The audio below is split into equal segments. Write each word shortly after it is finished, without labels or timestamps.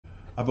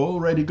I've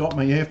already got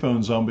my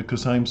earphones on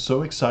because I'm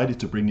so excited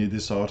to bring you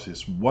this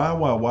artist. Wow,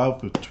 wow, wow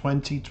for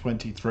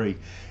 2023.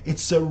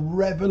 It's a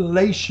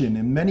revelation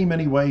in many,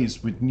 many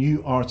ways with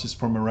new artists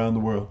from around the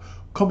world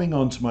coming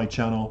onto my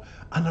channel,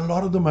 and a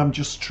lot of them I'm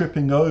just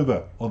tripping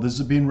over. Others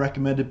have been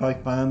recommended by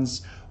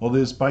fans,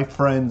 others by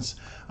friends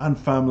and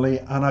family,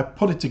 and I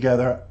put it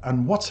together,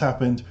 and what's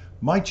happened,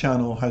 my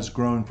channel has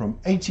grown from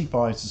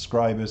 85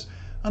 subscribers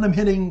and I'm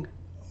hitting,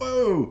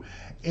 whoa,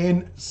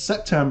 in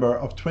September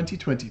of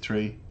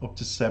 2023 up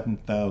to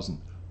 7,000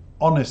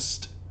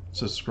 honest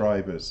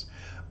subscribers,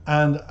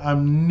 and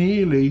I'm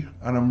nearly,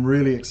 and I'm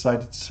really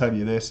excited to tell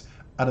you this,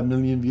 at 1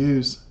 million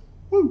views,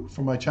 woo,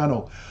 for my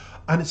channel.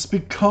 And it's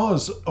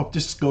because of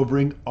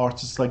discovering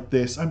artists like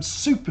this. I'm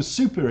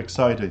super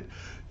excited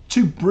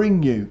to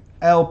bring you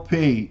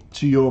LP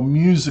to your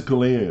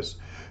musical ears,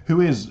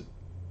 who is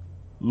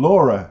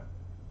Laura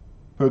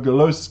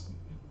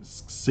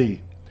Pergolowski,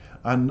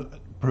 and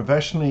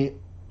professionally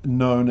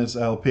known as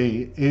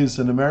LP, is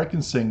an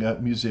American singer,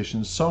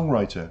 musician,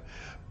 songwriter.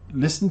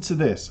 Listen to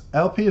this.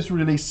 LP has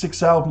released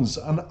 6 albums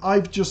and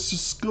I've just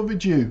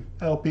discovered you.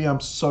 LP, I'm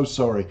so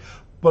sorry,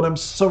 but I'm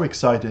so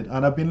excited,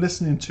 and I've been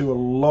listening to a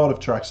lot of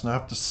tracks and I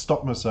have to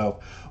stop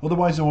myself,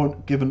 otherwise I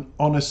won't give an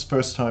honest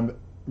first time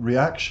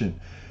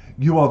reaction.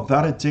 You are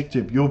that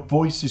addictive. Your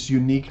voice is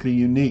uniquely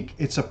unique.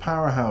 It's a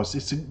powerhouse.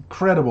 It's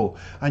incredible.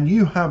 And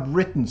you have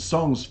written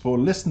songs for,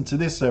 listen to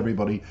this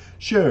everybody,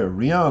 Cher,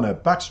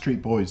 Rihanna,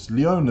 Backstreet Boys,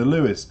 Leona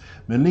Lewis,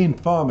 Mylene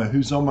Farmer,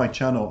 who's on my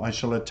channel. I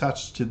shall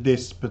attach to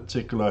this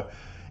particular,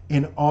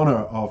 in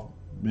honor of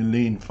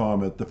Mylene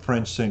Farmer, the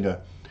French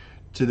singer,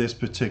 to this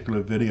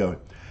particular video.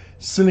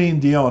 Celine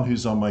Dion,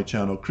 who's on my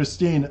channel.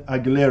 Christine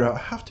Aguilera, I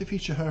have to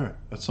feature her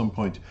at some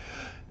point.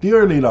 The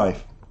Early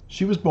Life.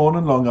 She was born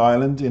in Long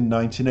Island in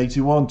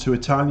 1981 to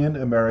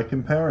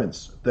Italian-American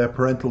parents, their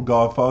parental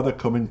godfather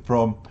coming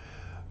from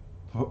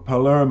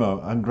Palermo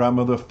and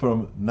grandmother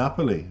from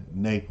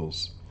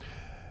Naples.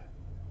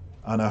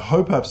 And I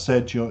hope I've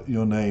said your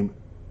name,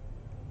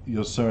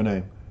 your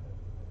surname.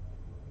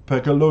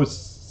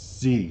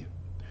 Pergolowski.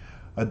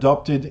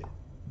 Adopted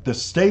the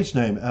stage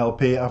name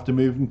LP after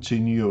moving to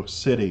New York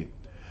City.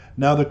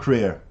 Now the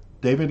career.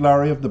 David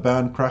Lowery of the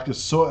band Crackers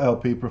saw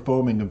LP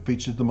performing and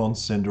featured them on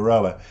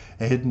Cinderella,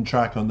 a hidden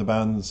track on the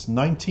band's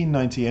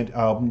 1998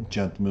 album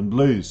Gentleman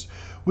Blues,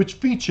 which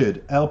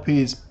featured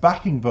LP's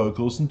backing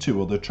vocals and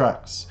 2 other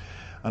tracks.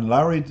 And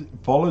Lowery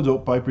followed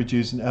up by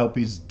producing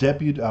LP's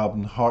debut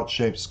album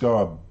Heart-Shaped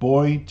Scar.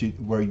 Boy,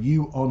 were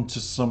you onto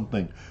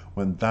something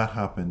when that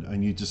happened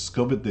and you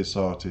discovered this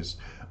artist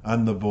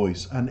and the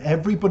voice. And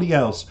everybody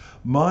else,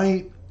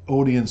 my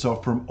audience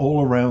are from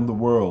all around the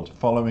world,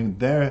 following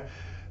their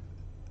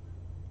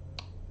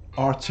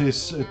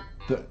artists,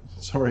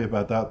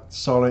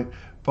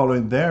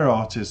 following their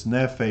artists and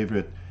their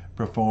favorite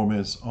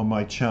performers on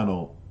my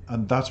channel.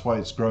 And that's why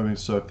it's growing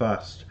so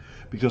fast,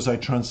 because I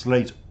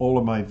translate all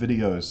of my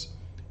videos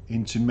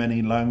into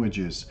many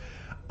languages,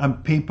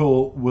 and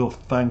people will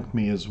thank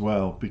me as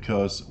well,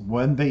 because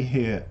when they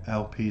hear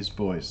LP's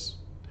voice,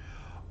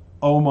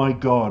 oh my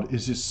God,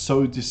 is it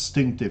so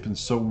distinctive and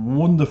so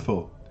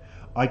wonderful.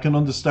 I can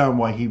understand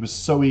why he was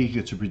so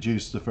eager to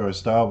produce the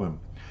first album.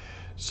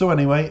 So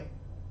anyway,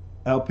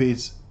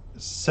 LP's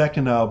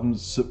second album,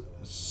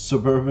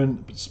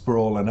 Suburban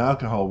Sprawl and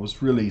Alcohol,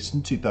 was released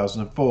in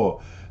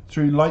 2004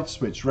 through Light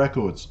Switch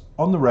Records.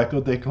 On the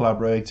record, they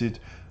collaborated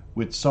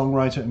with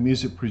songwriter and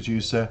music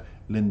producer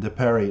Linda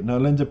Perry. Now,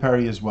 Linda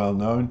Perry is well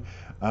known,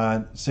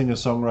 and singer,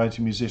 songwriter,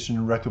 musician,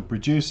 and record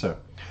producer.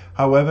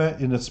 However,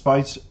 in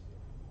spite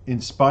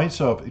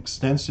of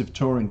extensive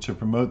touring to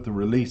promote the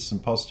release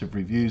and positive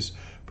reviews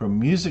from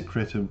music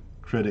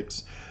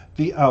critics,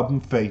 the album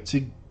failed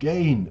to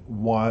gain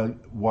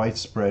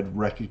widespread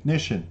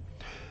recognition.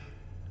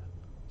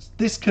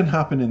 This can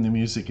happen in the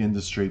music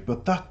industry,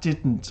 but that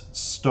didn't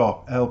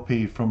stop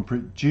LP from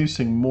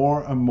producing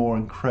more and more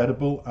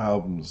incredible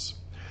albums.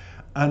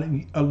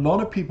 And a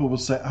lot of people will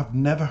say, I've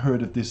never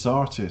heard of this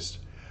artist.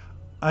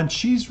 And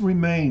she's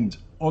remained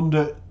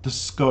under the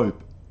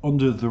scope,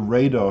 under the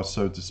radar,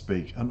 so to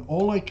speak. And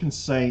all I can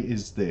say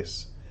is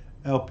this: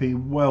 LP,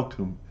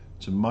 welcome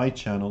to my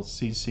channel,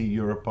 CC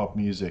Europop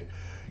Music.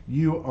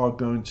 You are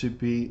going to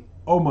be,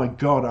 oh my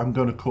God, I'm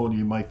going to call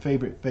you my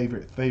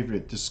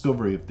favorite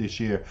discovery of this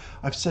year.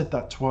 I've said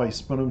that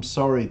twice, but I'm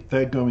sorry,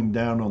 they're going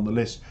down on the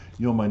list.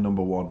 You're my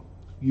number 1.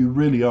 You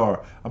really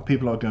are, and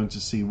people are going to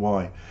see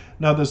why.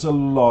 Now, there's a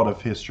lot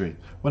of history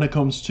when it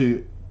comes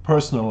to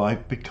personal life.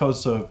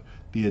 Because of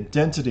the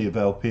identity of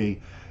LP,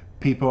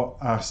 people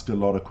ask a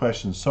lot of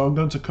questions, so I'm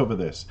going to cover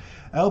this.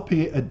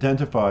 LP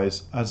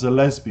identifies as a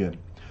lesbian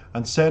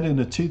and said in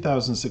a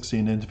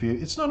 2016 interview,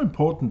 "It's not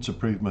important to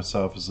prove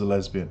myself as a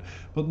lesbian,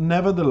 but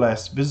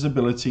nevertheless,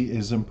 visibility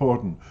is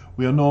important.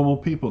 We are normal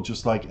people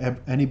just like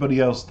anybody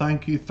else.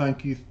 Thank you,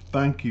 thank you,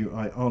 thank you.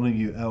 I honor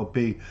you,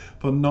 LP,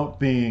 for not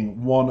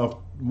being one of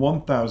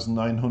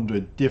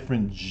 1,900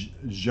 different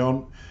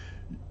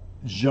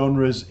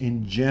genres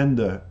in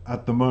gender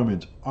at the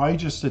moment. I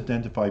just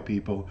identify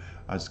people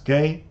as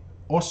gay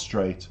or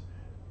straight,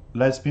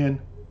 lesbian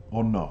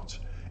or not.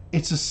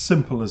 It's as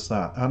simple as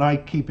that, and I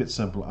keep it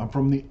simple. I'm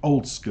from the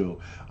old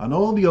school, and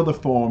all the other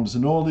forms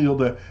and all the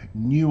other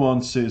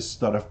nuances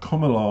that have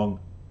come along,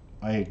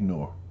 I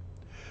ignore.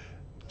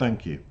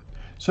 Thank you.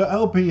 So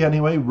LP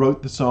anyway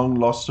wrote the song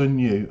Lost on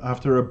You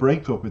after a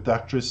breakup with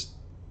actress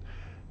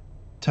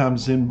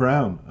Tamsin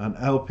Brown, and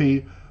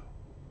LP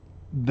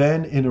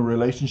then in a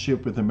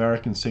relationship with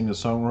American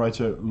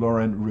singer-songwriter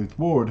Lauren Ruth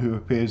Ward, who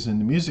appears in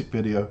the music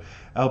video.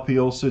 LP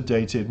also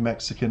dated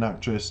Mexican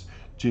actress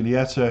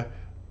Julieta,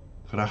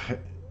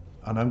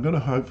 and I'm going to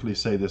hopefully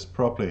say this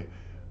properly,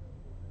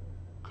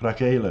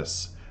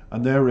 Craqueles,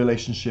 and their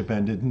relationship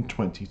ended in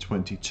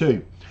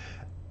 2022.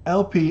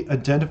 LP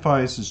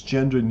identifies as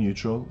gender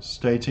neutral,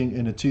 stating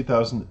in a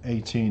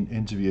 2018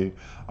 interview,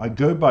 "I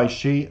go by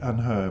she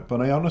and her,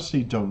 but I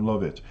honestly don't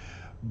love it.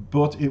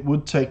 But it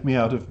would take me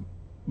out of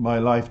my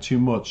life too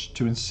much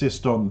to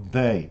insist on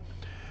they.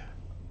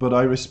 But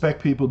I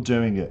respect people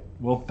doing it."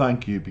 Well,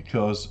 thank you,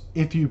 because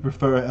if you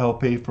prefer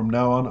LP from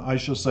now on, I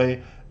shall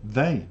say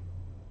they,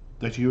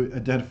 that you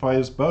identify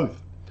as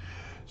both.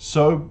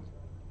 So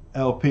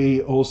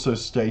LP also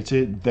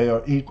stated they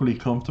are equally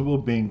comfortable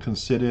being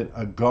considered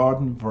a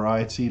garden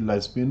variety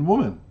lesbian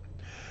woman.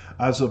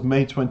 As of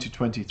May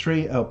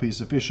 2023,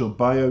 LP's official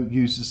bio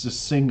uses the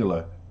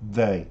singular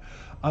they,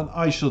 and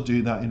I shall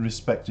do that in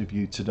respect of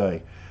you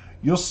today.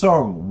 Your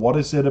song, what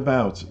is it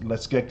about?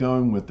 Let's get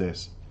going with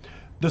this.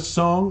 The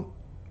song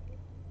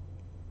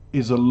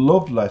is a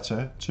love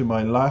letter to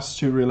my last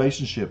two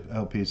relationships,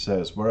 LP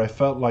says, where I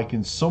felt like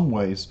in some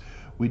ways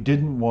we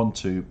didn't want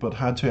to, but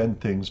had to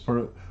end things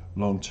for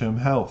long-term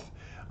health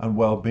and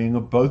well-being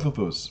of both of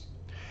us.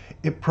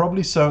 It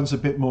probably sounds a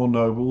bit more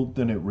noble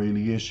than it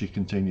really is, she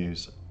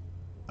continues,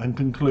 and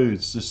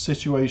concludes the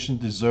situation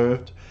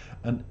deserved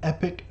an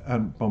epic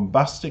and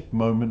bombastic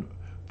moment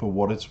for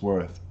what it's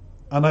worth.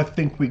 And I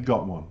think we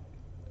got one.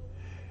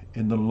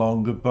 In the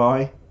Long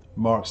Goodbye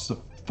marks the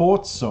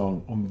fourth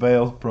song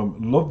unveiled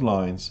from Love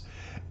Lines,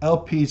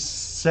 LP's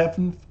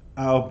seventh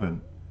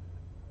album,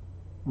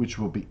 which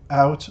will be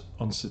out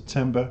on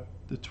September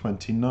the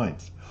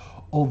 29th.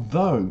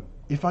 Although,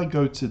 if I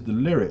go to the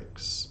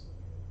lyrics,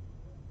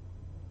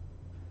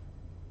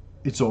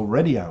 it's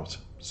already out.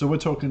 So we're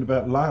talking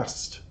about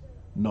last,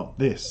 not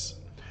this.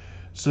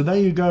 So there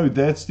you go.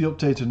 That's the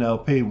update on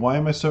LP. Why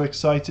am I so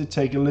excited?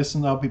 Take a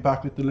listen. I'll be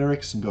back with the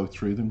lyrics and go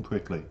through them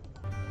quickly.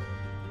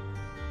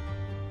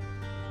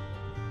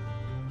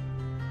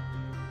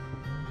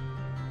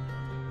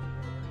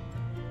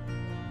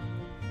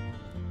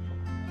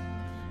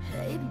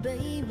 Hey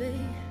baby,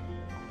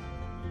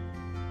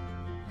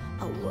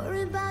 I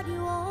worry about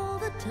you all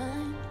the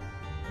time.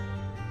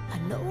 I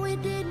know we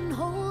didn't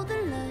hold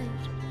the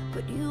light,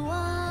 but you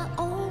are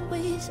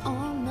always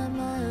on my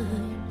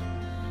mind.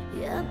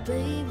 Yeah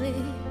baby,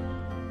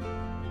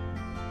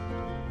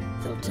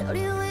 they'll tell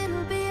you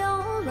it'll be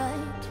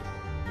alright,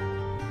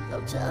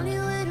 they'll tell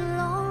you it'll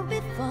all be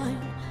fine,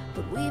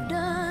 but we've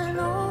done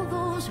all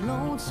those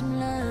lonesome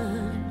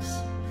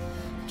lines.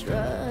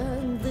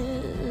 Drag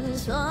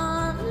this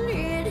on,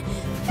 it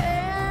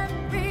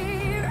can't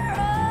be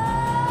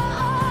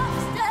wrong.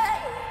 Stay,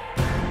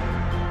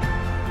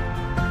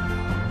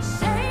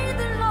 say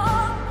the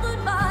long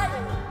goodbye.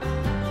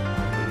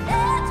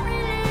 Let's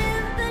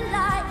relive the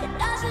night. It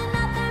doesn't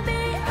have to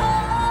be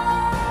over.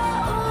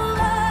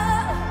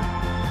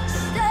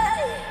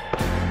 Stay,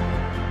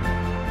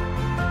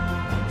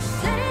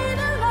 say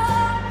the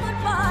long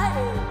goodbye.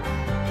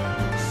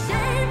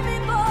 Save me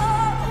for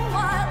a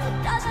while. It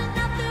doesn't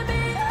have to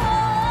be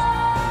over.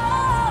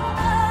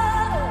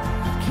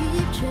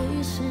 Keep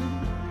chasing.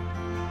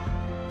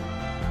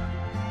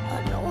 I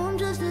know I'm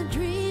just a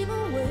dream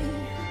away.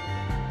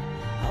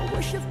 I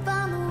wish I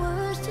found the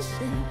words to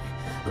say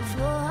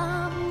before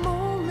our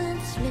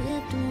moments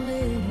slipped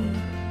away.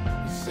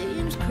 It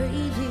seems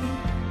crazy,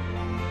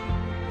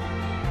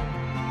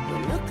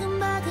 but looking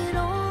back at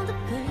all the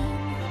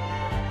pain,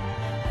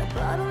 I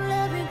bottled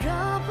every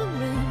drop of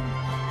rain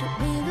to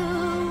be the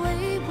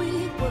way we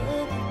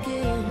were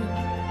again.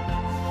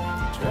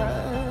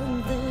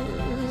 Drag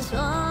this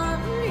on,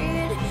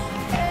 it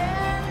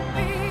can't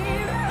be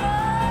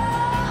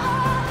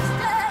wrong.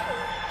 Stay,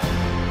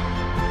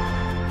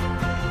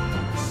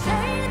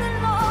 say the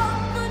long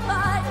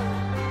goodbye.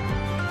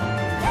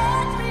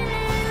 Let's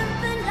relive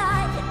the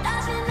night. It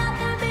doesn't have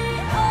to be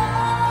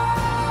over.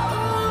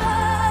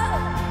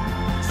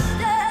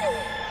 Stay,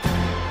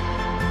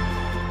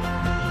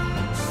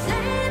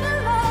 say the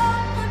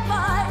long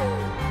goodbye.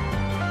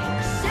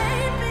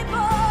 Save me for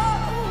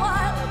a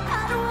while.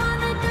 I don't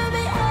want it to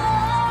be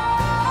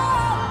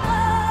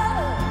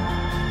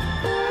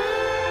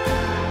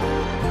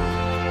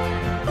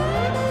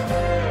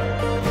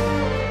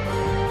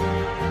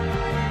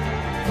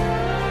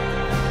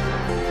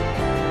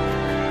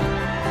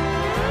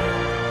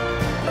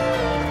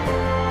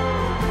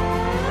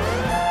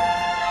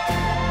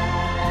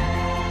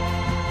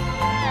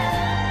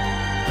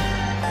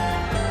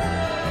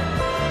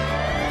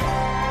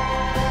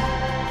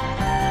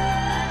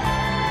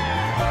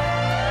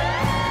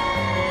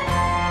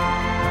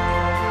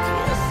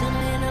kissing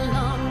a little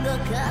longer,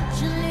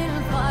 catch a little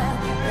the fire.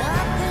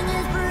 Nothing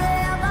is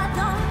forever,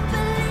 don't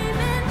believe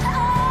in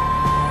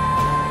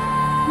time.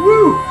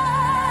 Woo!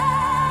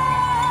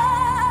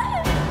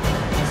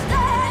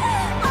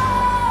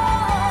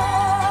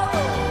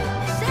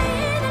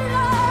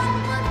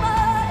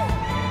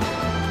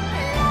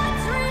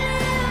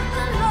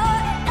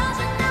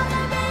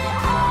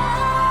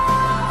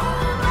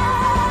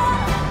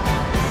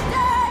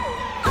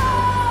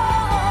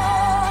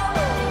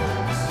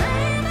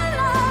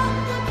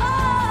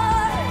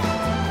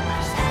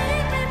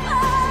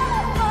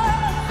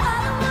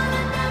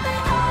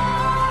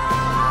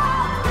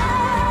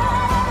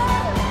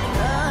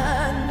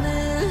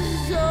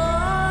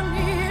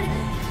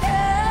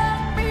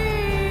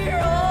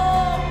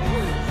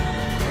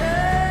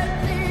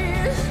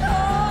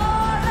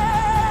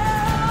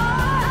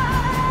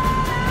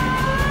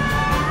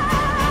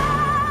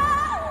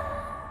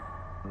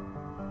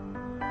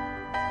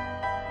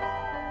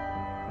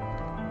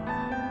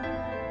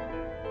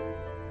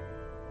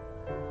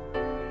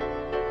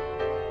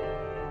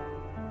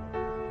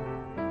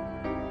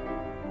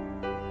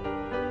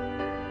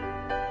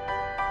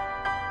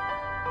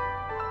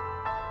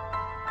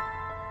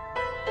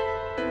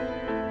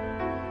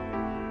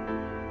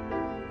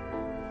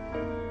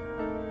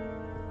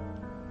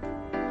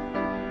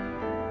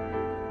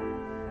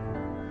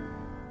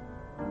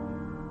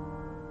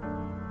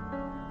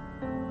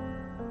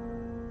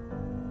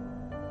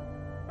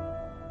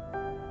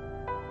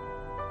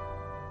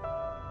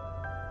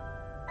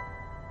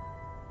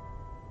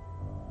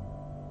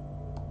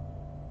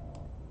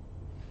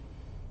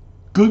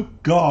 Good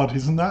God,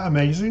 isn't that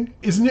amazing?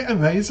 Isn't it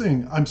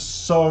amazing? I'm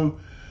so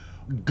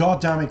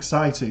goddamn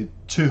excited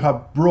to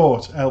have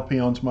brought LP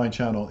onto my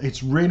channel.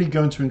 It's really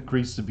going to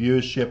increase the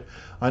viewership.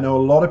 I know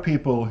a lot of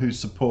people who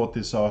support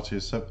this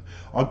artist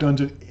are going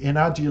to, in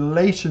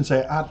adulation,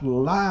 say, at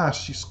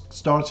last she's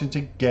starting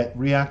to get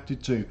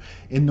reacted to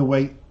in the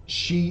way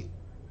she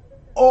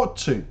ought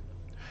to.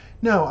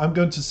 Now, I'm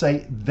going to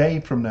say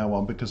they from now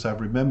on because I've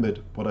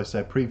remembered what I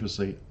said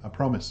previously, I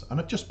promise, and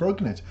I've just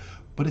broken it.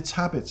 But it's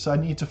habits. I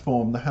need to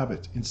form the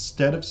habit.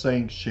 Instead of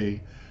saying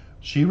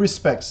she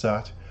respects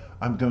that,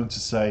 I'm going to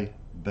say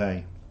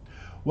they.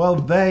 Well,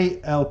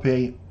 they,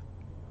 LP,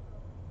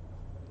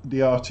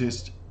 the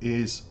artist,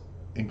 is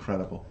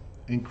incredible.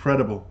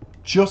 Incredible.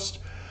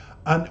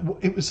 And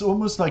it was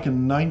almost like a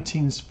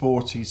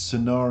 1940s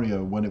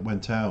scenario when it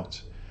went out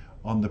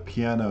on the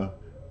piano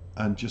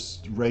and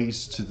just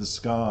raised to the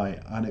sky.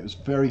 And it was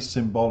very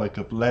symbolic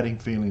of letting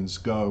feelings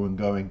go and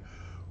going,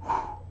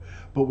 whew.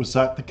 But was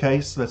that the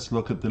case? Let's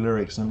look at the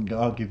lyrics and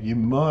I'll give you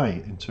my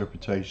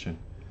interpretation.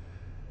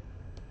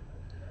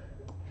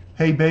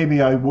 Hey baby,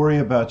 I worry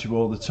about you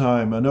all the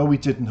time. I know we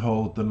didn't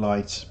hold the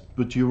light,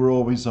 but you were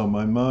always on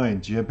my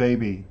mind. Yeah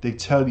baby, they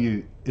tell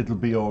you it'll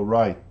be all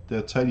right.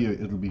 They'll tell you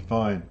it'll be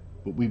fine.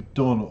 But we've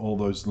done all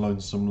those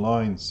lonesome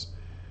lines.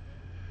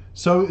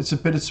 So it's a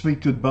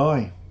bittersweet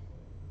goodbye.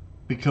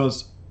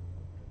 Because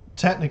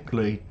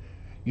technically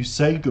you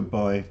say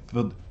goodbye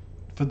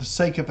for the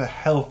sake of a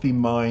healthy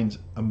mind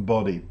and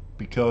body,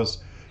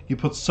 because you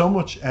put so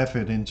much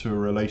effort into a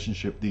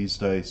relationship these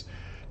days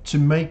to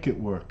make it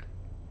work.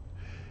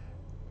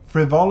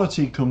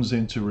 Frivolity comes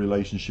into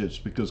relationships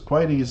because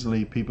quite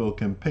easily people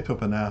can pick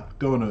up an app,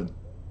 go on a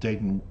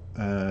dating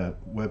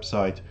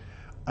website,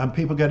 and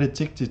people get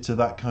addicted to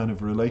that kind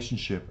of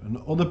relationship.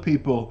 And other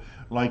people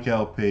like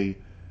LP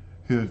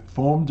who have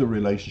formed a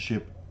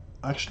relationship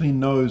actually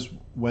knows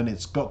when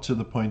it's got to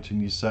the point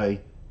and you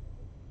say,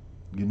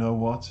 you know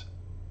what?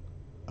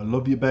 I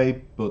love you,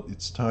 babe, but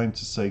it's time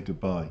to say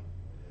goodbye.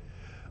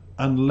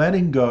 And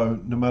letting go,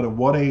 no matter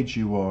what age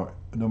you are,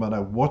 no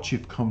matter what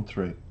you've come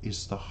through,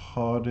 is the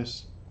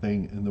hardest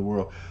thing in the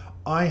world.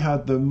 I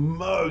had the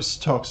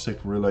most toxic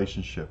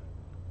relationship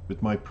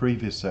with my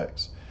previous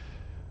ex.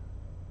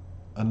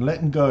 And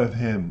letting go of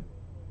him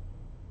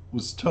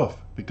was tough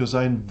because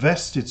I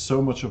invested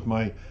so much of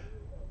my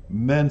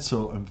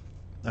mental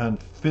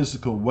and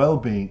physical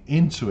well-being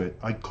into it.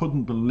 I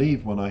couldn't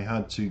believe when I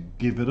had to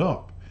give it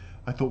up.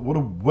 I thought, what a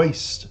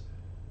waste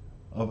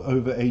of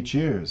over 8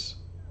 years.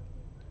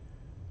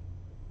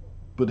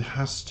 But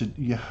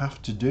you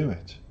have to do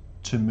it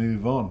to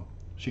move on.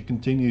 She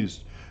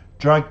continues,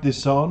 drag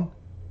this on,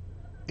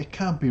 it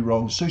can't be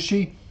wrong. So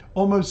she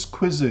almost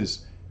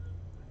quizzes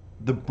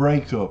the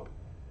breakup.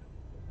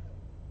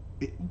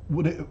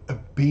 Would it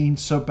have been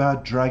so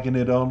bad dragging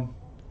it on?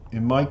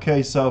 In my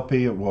case,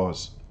 LP, it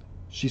was.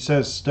 She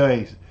says,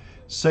 stay,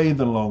 say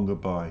the long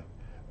goodbye.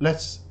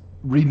 Let's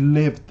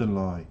relive the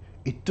lie.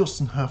 It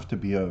doesn't have to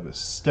be over.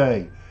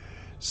 Stay.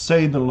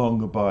 Say the long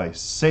goodbye.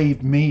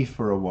 Save me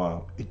for a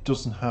while. It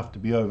doesn't have to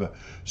be over.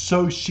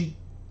 So she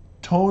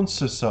taunts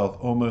herself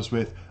almost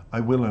with, I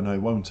will and I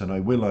won't, and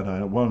I will and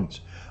I won't.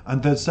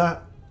 And there's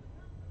that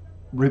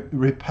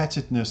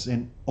repetitiveness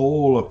in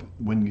all of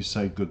when you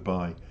say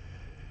goodbye.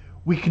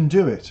 We can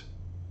do it.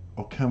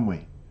 Or can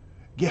we?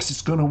 Yes,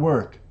 it's going to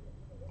work.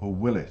 Or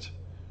will it?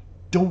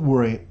 Don't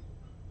worry.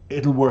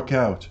 It'll work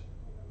out.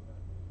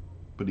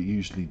 But it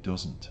usually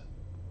doesn't.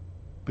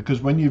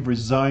 Because when you've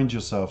resigned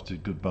yourself to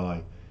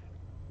goodbye,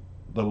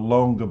 The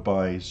long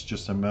goodbye is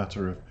just a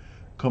matter of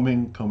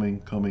coming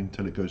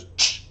till it goes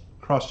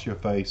across your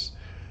face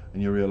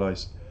and you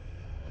realize,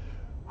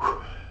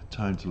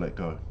 time to let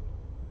go.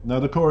 Now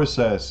the chorus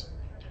says,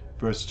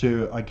 verse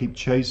 2, I keep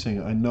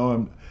chasing, I know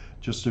I'm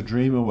just a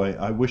dream away.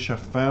 I wish I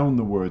found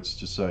the words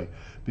to say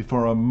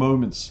before a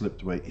moment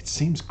slipped away. It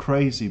seems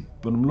crazy,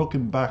 but I'm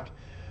looking back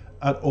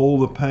at all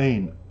the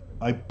pain.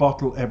 I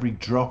bottle every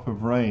drop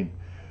of rain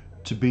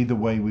to be the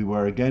way we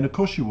were again. Of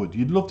course you would.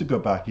 You'd love to go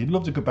back. You'd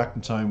love to go back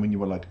in time when you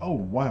were like, oh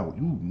wow,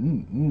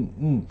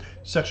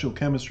 sexual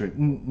chemistry,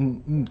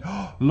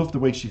 love the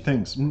way she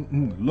thinks,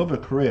 love her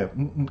career,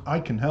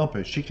 I can help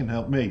her, she can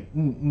help me,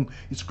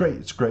 it's great,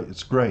 it's great,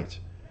 it's great.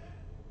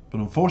 But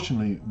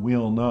unfortunately, we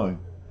all know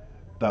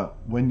that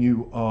when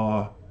you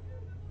are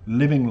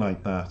living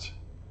like that,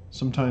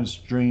 sometimes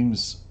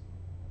dreams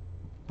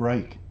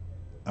break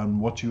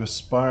and what you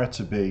aspire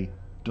to be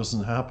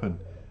doesn't happen,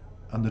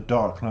 and the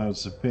dark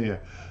clouds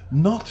appear.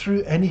 Not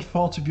through any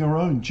fault of your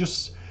own,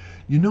 just,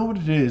 you know what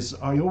it is?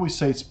 I always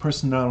say it's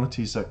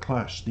personalities that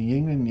clash. The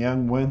yin and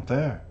yang weren't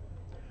there.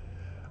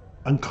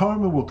 And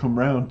karma will come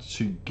round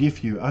to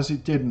give you, as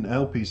it did in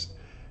LP's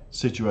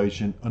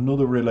situation,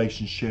 another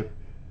relationship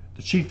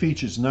that she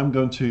features, and I'm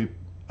going to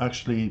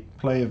actually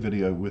play a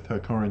video with her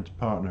current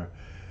partner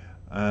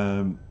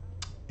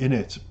in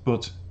it.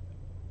 But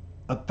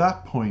at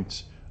that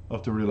point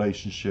of the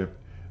relationship,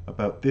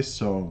 about this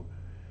song,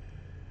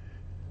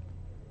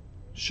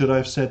 should I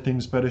have said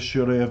things better?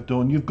 Should I have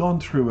done? You've gone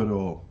through it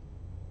all.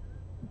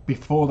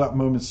 Before that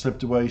moment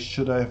slipped away,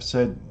 should I have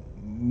said,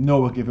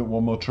 no, I'll give it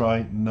one more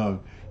try? No.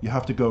 You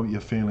have to go with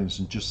your feelings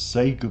and just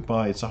say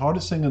goodbye. It's the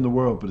hardest thing in the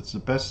world, but it's the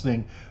best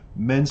thing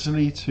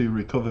mentally to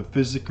recover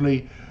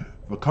physically,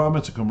 for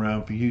karma to come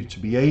around, for you to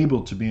be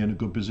able to be in a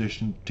good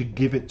position to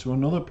give it to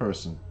another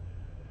person.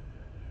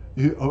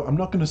 Who, I'm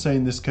not going to say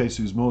in this case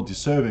who's more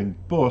deserving,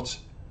 but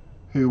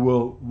who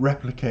will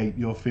replicate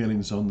your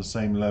feelings on the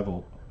same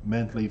level.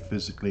 Mentally,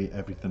 physically,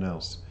 everything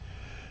else.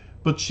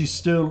 But she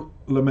still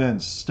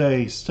laments,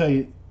 say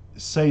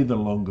the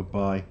long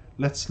goodbye,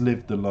 let's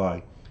live the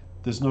lie.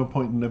 There's no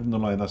point in living the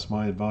lie, that's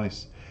my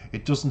advice.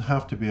 It doesn't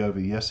have to be over.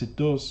 Yes, it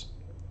does.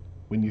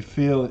 When you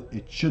feel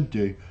it should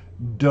do,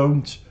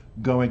 don't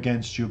go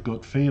against your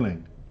gut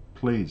feeling.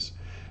 Please,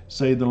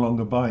 say the long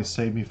goodbye,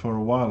 save me for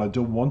a while, I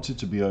don't want it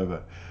to be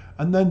over.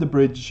 And then the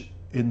bridge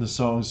in the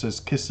song says,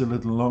 kiss a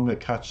little longer,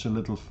 catch a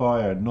little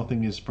fire,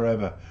 nothing is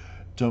forever.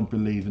 Don't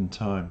believe in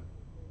time.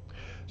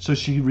 So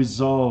she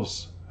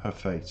resolves her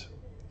fate.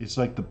 It's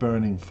like the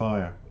burning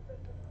fire,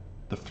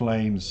 the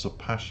flames of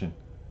passion.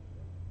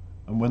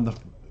 And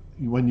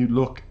when you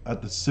look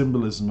at the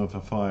symbolism of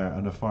a fire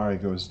and a fire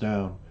goes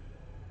down,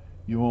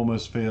 you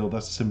almost feel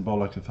that's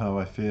symbolic of how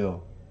I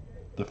feel.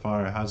 The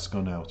fire has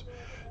gone out.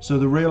 So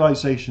the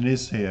realization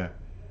is here,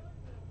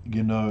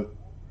 you know,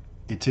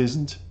 it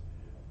isn't.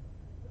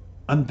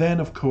 And then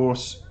of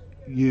course,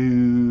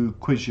 you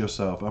quiz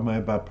yourself, am I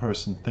a bad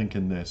person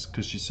thinking this?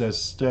 Because she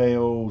says,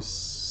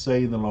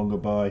 say the long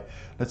goodbye,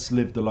 let's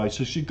live the life.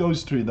 So she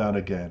goes through that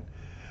again.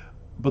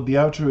 But the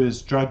outro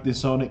is, drag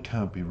this on, it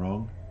can't be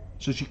wrong.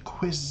 So she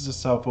quizzes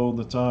herself all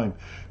the time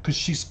because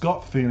she's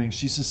got feelings.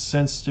 She's a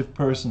sensitive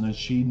person and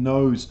she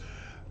knows,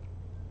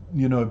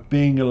 you know,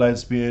 being a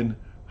lesbian,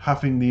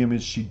 having the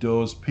image she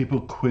does, people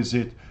quiz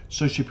it.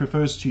 So she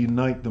prefers to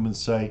unite them and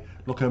say,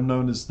 look, I'm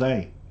known as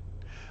they.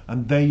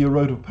 And there you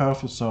wrote a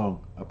powerful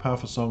song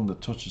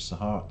that touches the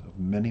heart of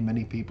many,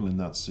 many people in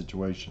that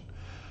situation.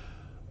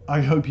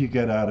 I hope you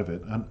get out of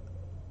it. And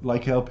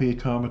like LP,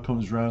 karma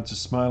comes round to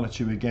smile at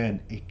you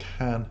again. It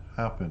can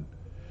happen.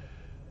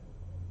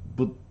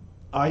 But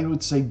I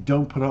would say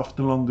don't put off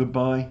the long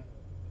goodbye.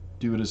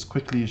 Do it as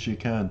quickly as you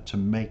can to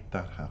make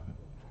that happen.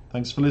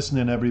 Thanks for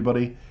listening,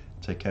 everybody.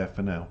 Take care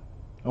for now.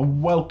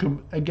 And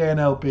welcome again,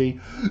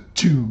 LP,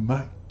 to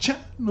my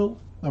channel.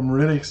 I'm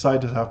really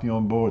excited to have you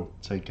on board.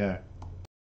 Take care.